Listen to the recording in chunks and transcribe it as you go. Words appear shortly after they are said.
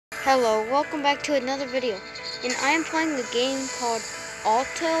Hello, welcome back to another video, and I am playing the game called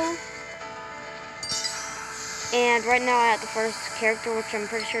Alto, and right now I have the first character, which I'm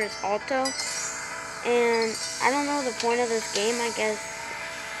pretty sure is Alto, and I don't know the point of this game. I guess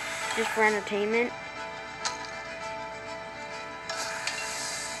just for entertainment.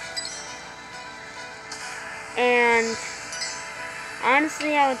 And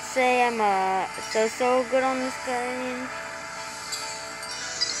honestly, I would say I'm so good on this game.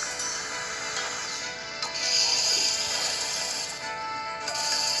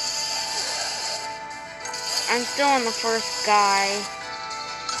 I'm still on the first guy.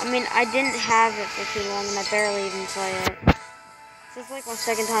 I mean, I didn't have it for too long, and I barely even play it. So it's like my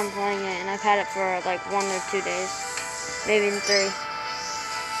second time playing it, and I've had it for like 1 or 2 days. Maybe even 3.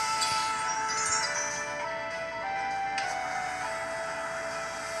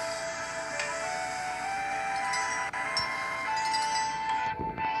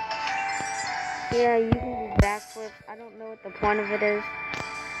 Yeah, you can do backflips. I don't know what the point of it is.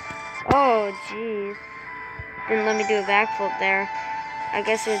 Oh, jeez. Didn't let me do a backflip there. I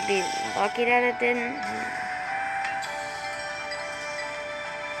guess it would be lucky that it didn't.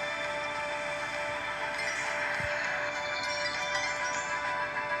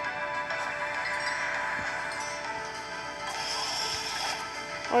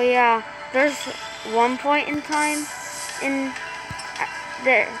 Oh yeah, there's one point in time in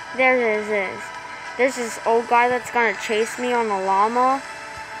there it is. There's this old guy that's gonna chase me on a llama,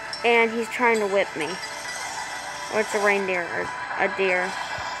 and he's trying to whip me. Or it's a reindeer or a deer,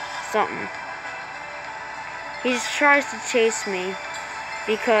 something. He just tries to chase me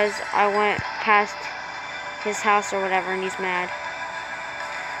because I went past his house or whatever, and he's mad.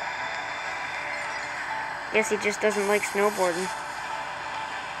 Guess he just doesn't like snowboarding.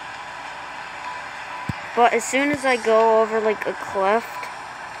 But as soon as I go over like a cliff,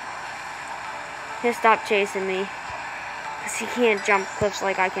 he'll stop chasing me. Because he can't jump cliffs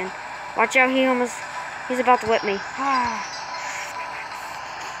like I can. Watch out, he's about to whip me.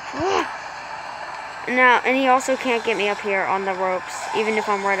 Now, and he also can't get me up here on the ropes, even if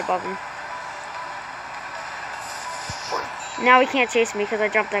I'm right above him. Now he can't chase me because I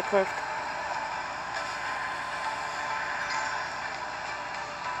jumped that cliff.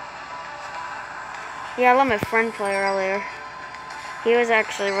 Yeah, I let my friend play earlier. He was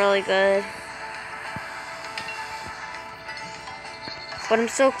actually really good. But I'm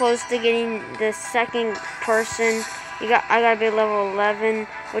so close to getting the second person. I gotta be level 11,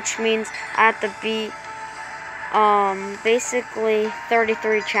 which means I have to beat basically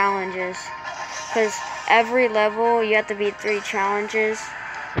 33 challenges. Because every level you have to beat 3 challenges.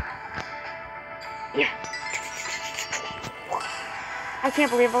 Yeah. I can't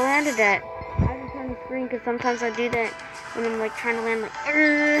believe I landed that. I haven't turned the screen because sometimes I do that when I'm like trying to land like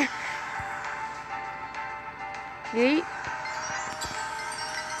Yeet.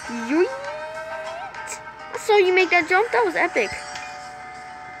 Yeet. I saw you make that jump. That was epic.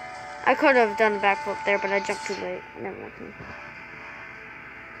 I could have done the backflip there, but I jumped too late. Never mind.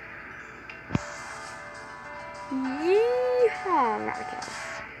 Yeehaw. Not a kill.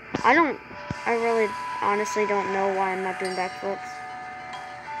 I really honestly don't know why I'm not doing backflips.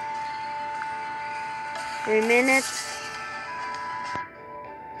 3 minutes.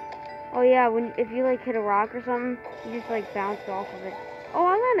 Oh yeah, if you like hit a rock or something, you just like bounce off of it. Oh,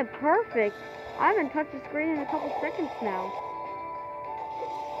 I landed perfect. I haven't touched the screen in a couple seconds now.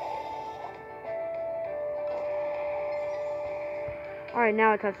 Alright,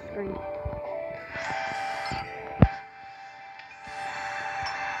 now I touch the screen.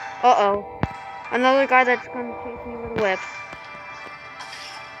 Uh-oh. Another guy that's gonna chase me with a whip.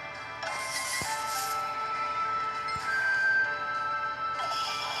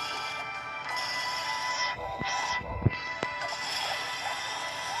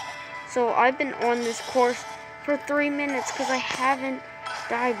 So I've been on this course for 3 minutes because I haven't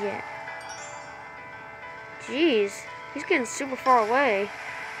died yet. Jeez, he's getting super far away.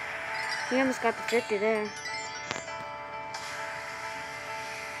 He almost got the 50 there.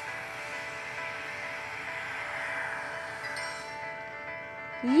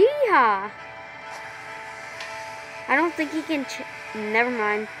 Yeehaw! I don't think he can. Never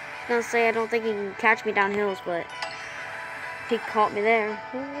mind. I was gonna say I don't think he can catch me down hills, but he caught me there.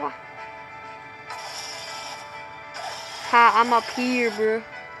 Ha! I'm up here, bro.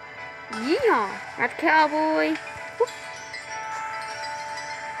 Yeehaw! That's cowboy. Woo.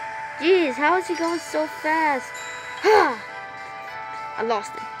 Jeez, how is he going so fast? Ha! I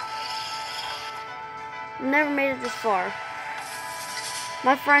lost him. Never made it this far.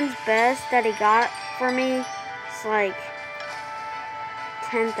 My friend's best that he got for me is like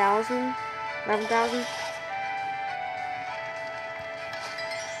 10,000, 11,000.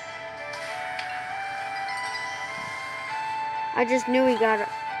 I just knew he got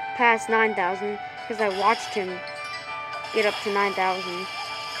past 9,000 because I watched him get up to 9,000.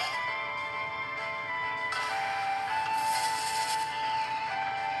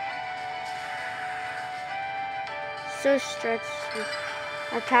 So stressful.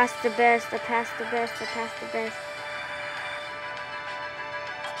 I passed the best, I passed the best, I passed the best.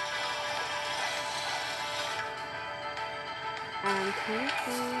 I'm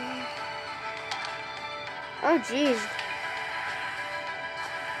careful. Oh jeez.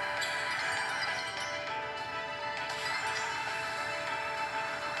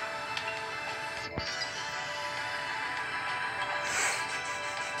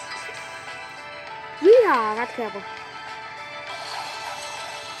 Yeah, that's careful.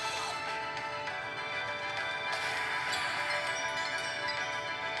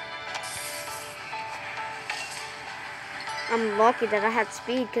 I'm lucky that I had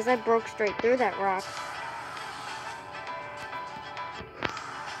speed because I broke straight through that rock.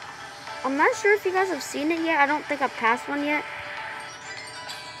 I'm not sure if you guys have seen it yet. I don't think I've passed one yet.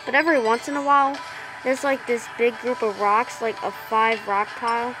 But every once in a while, there's like this big group of rocks, like a 5 rock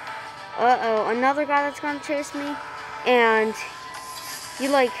pile. Uh-oh, another guy that's gonna chase me. And you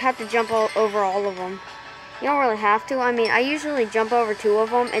like have to jump over all of them. You don't really have to. I mean, I usually jump over 2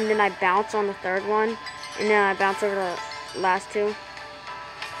 of them and then I bounce on the 3rd one. And then I bounce over the last 2.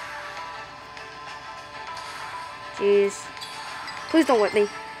 Jeez. Please don't whip me.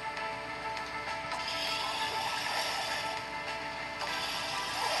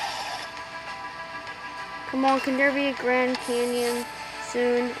 Come on, can there be a Grand Canyon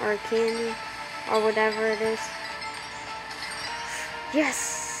soon? Or a canyon? Or whatever it is.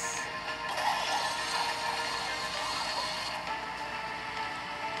 Yes!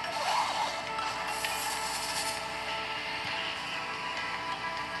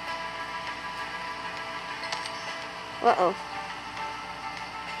 Uh-oh.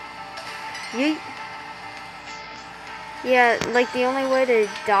 Yeah, like the only way to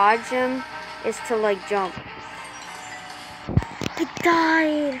dodge him is to like jump. I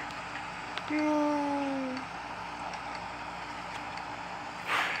died! No.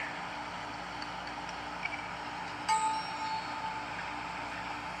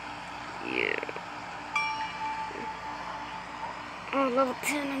 Yeah. Oh, level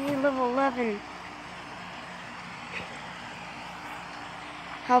 10, I need level 11.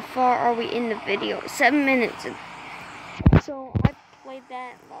 How far are we in the video? 7 minutes. So I played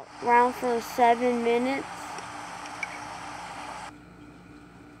that round for 7 minutes.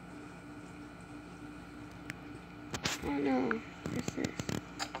 Oh no, what's this?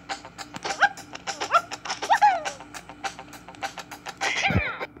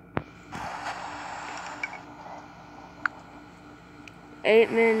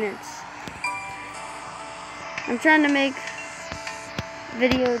 Eight minutes. I'm trying to make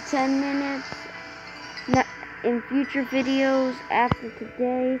video 10 minutes. In future videos after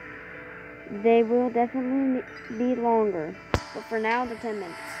today, they will definitely be longer. But for now, the 10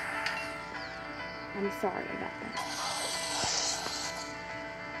 minutes. I'm sorry about that.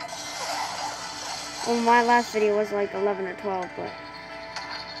 Well, my last video was like 11 or 12, but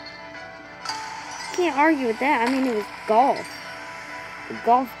can't argue with that. I mean, it was golf.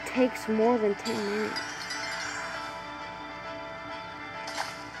 Golf takes more than 10 minutes.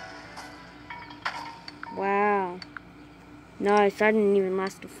 Wow. Nice. I didn't even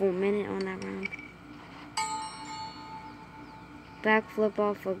last a full minute on that round. Backflip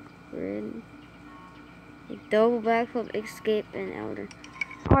off a grid. A double backflip, escape, and elder.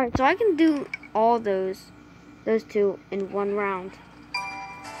 Alright, so I can do all those 2 in 1 round.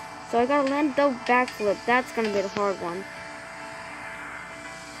 So I gotta land double backflip. That's gonna be the hard one.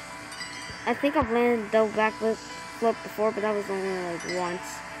 I think I've landed double backflip before, but that was only like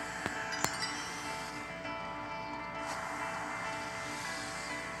once.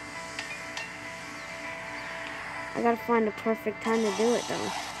 I gotta find the perfect time to do it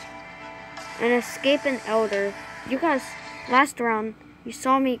though. And escape an elder. You guys, last round, you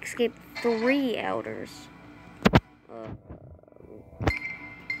saw me escape 3 elders.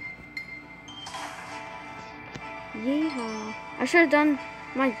 Yeehaw. I should have done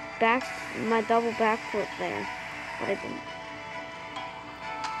my double backflip there, but I didn't.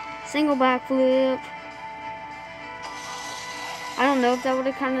 Single backflip. I don't know if that would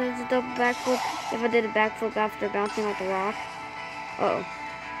have counted as a double backflip if I did a backflip after bouncing off the rock. Uh-oh.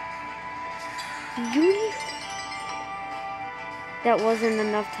 That wasn't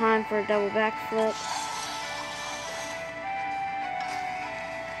enough time for a double backflip.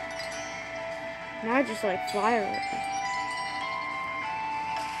 Now I just like fly already.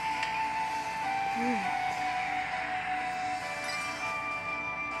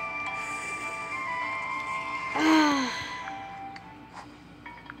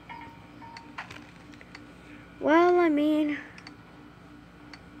 Well, I mean,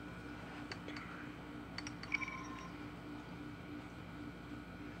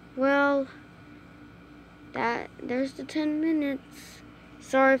 there's the 10 minutes.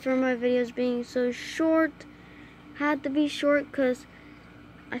 Sorry for my videos being so short. Had to be short because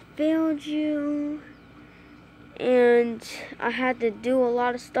I failed you. And I had to do a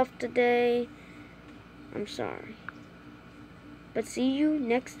lot of stuff today. I'm sorry. But see you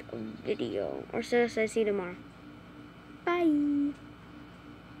next video. Or should I say see you tomorrow? Bye.